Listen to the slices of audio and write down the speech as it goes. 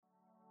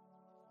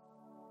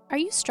Are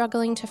you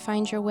struggling to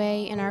find your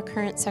way in our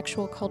current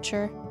sexual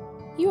culture?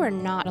 You are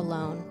not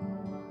alone.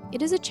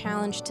 It is a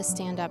challenge to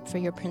stand up for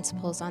your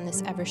principles on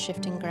this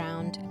ever-shifting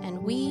ground,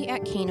 and we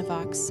at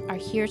Canavox are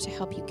here to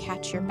help you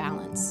catch your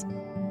balance.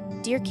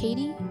 Dear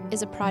Katie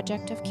is a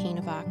project of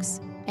Canavox,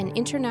 an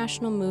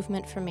international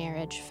movement for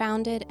marriage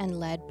founded and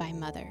led by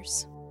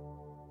mothers.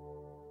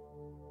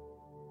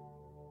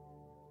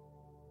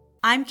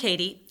 I'm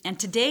Katie, and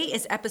today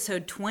is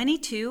episode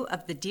 22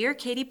 of the Dear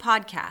Katie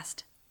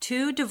podcast,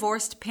 Two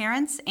Divorced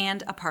Parents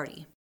and a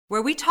Party,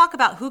 where we talk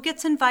about who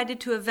gets invited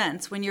to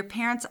events when your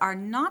parents are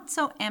not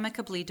so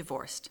amicably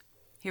divorced.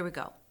 Here we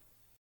go.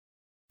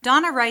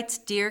 Donna writes,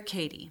 Dear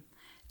Katie,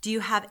 do you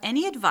have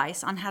any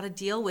advice on how to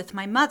deal with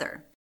my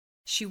mother?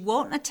 She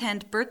won't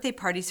attend birthday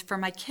parties for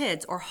my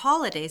kids or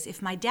holidays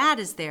if my dad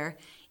is there,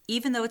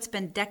 even though it's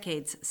been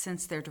decades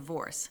since their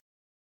divorce.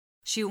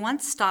 She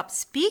once stopped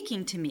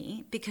speaking to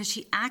me because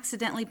she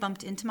accidentally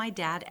bumped into my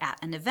dad at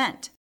an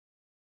event.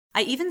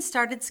 I even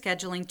started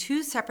scheduling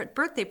 2 separate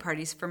birthday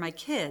parties for my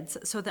kids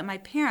so that my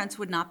parents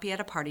would not be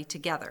at a party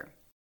together.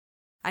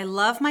 I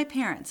love my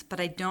parents, but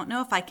I don't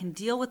know if I can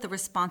deal with the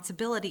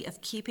responsibility of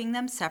keeping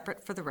them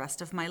separate for the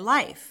rest of my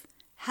life.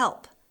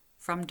 Help,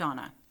 from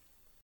Donna.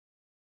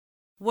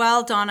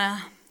 Well,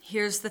 Donna,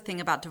 here's the thing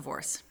about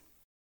divorce.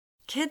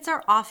 Kids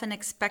are often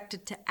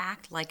expected to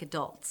act like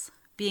adults,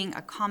 being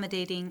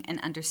accommodating and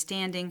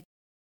understanding,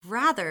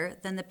 rather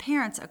than the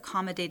parents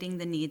accommodating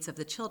the needs of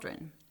the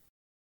children.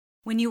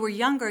 When you were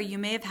younger, you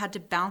may have had to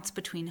bounce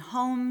between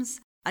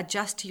homes,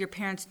 adjust to your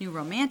parents' new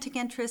romantic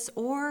interests,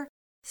 or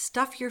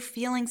stuff your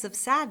feelings of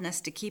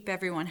sadness to keep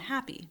everyone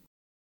happy.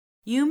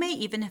 You may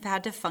even have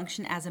had to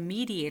function as a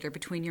mediator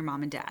between your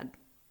mom and dad.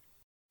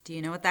 Do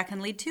you know what that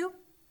can lead to?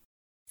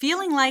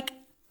 Feeling like,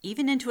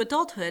 even into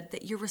adulthood,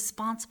 that you're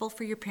responsible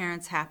for your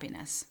parents'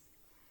 happiness.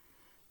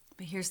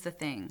 But here's the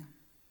thing.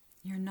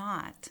 You're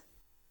not.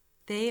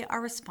 They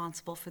are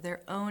responsible for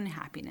their own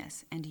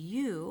happiness, and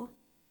you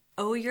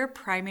owe your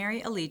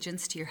primary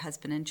allegiance to your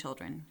husband and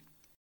children.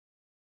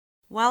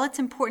 While it's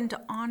important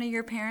to honor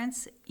your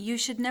parents, you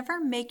should never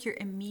make your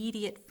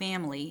immediate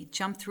family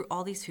jump through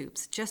all these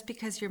hoops just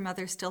because your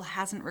mother still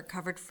hasn't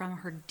recovered from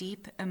her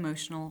deep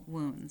emotional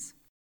wounds.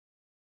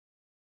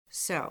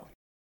 So,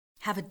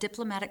 have a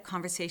diplomatic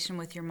conversation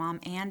with your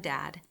mom and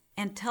dad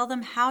and tell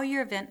them how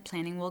your event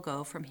planning will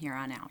go from here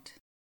on out.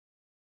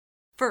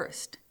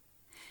 First,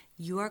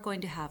 you are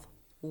going to have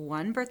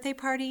 1 birthday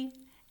party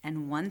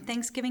and 1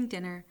 Thanksgiving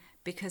dinner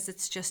because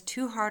it's just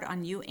too hard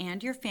on you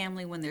and your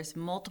family when there's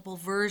multiple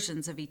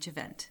versions of each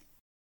event.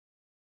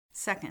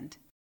 Second,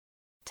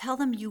 tell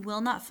them you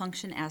will not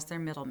function as their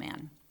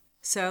middleman.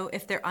 So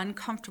if they're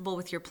uncomfortable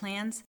with your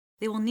plans,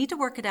 they will need to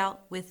work it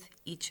out with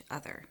each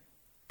other.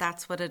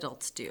 That's what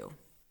adults do.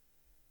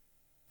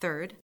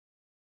 Third,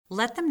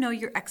 let them know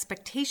your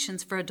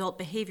expectations for adult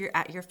behavior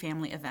at your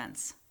family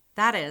events.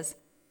 That is,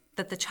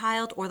 that the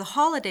child or the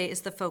holiday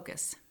is the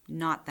focus,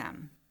 not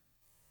them.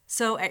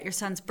 So at your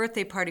son's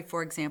birthday party,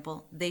 for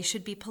example, they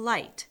should be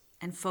polite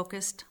and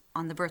focused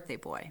on the birthday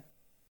boy.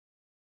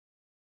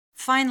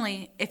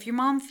 Finally, if your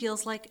mom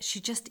feels like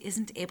she just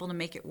isn't able to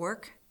make it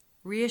work,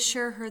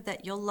 reassure her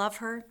that you'll love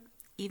her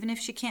even if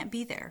she can't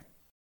be there.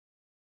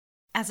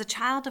 As a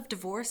child of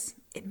divorce,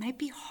 it might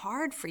be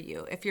hard for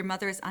you if your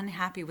mother is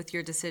unhappy with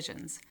your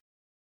decisions.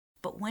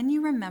 But when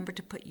you remember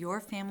to put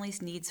your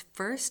family's needs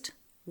first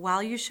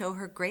while you show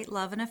her great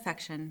love and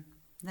affection,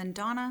 then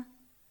Donna,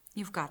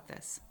 you've got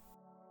this.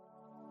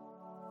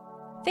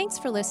 Thanks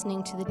for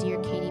listening to the Dear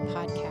Katie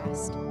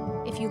podcast.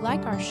 If you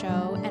like our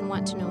show and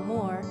want to know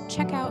more,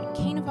 check out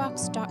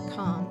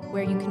canavox.com,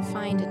 where you can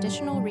find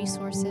additional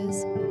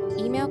resources,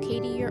 email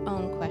Katie your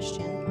own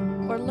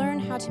question, or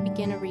learn how to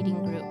begin a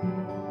reading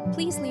group.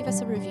 Please leave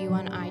us a review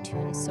on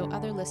iTunes so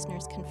other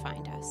listeners can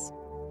find us.